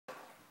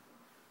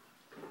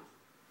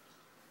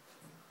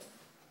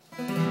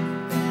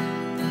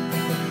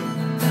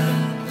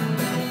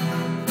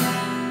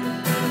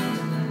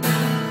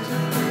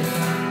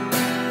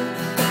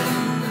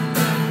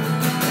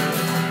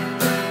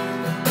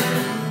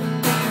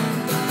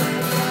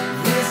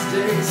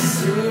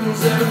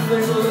Seems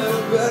everything's a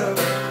little better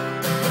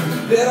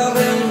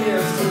than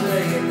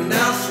yesterday. And I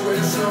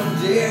swear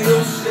someday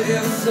you'll say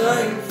the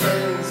same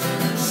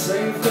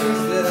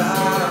things that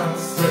I'll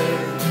say,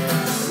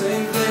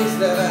 same things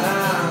that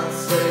I'll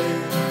say,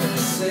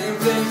 same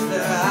things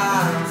that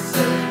I'll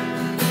say.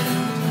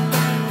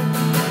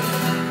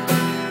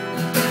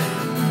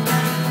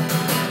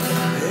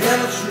 And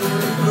the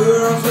truth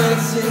burns when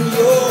it's in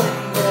your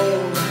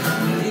bones,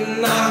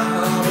 leading out of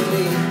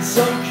harmony,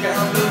 some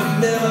kind of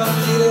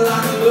melody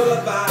like a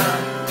lullaby.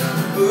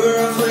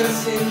 Burns when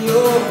it's in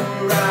your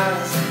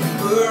eyes,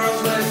 burns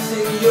when it's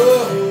in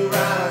your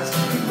eyes,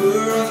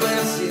 burns when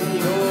it's in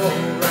your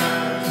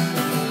eyes.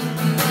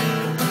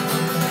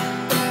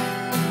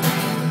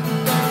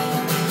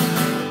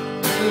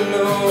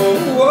 No,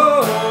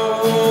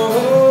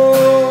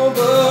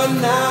 but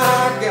now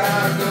I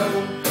gotta go,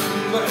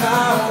 but I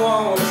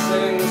wanna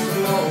sing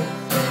some more.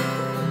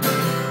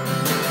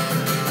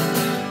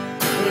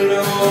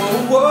 No,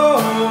 well,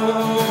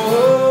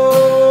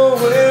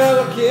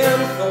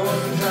 looking for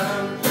some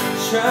time,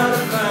 trying to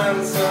find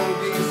some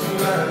peace of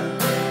mind,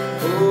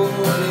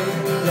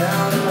 holding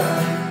down the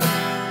line.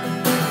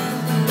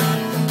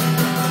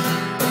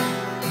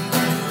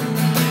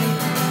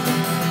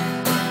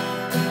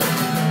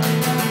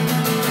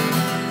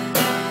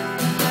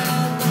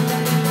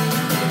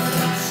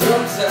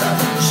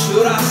 Sometimes,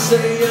 should I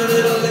say a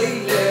little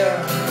lately,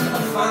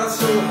 I find it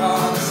so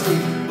hard to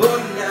sleep.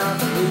 But now,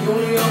 the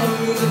only other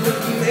means of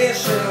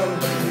information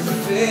is the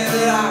fear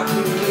that I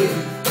can believe.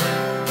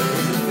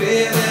 Is the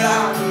fear that I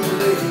can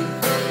believe.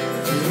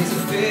 Is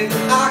the fear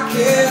that I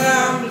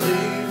can't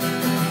believe.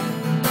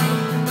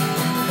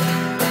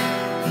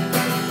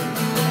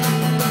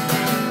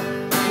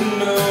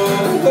 No,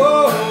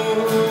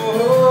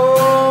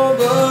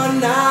 but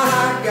now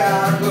I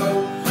gotta go,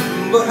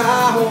 but I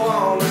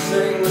wanna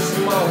sing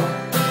some more.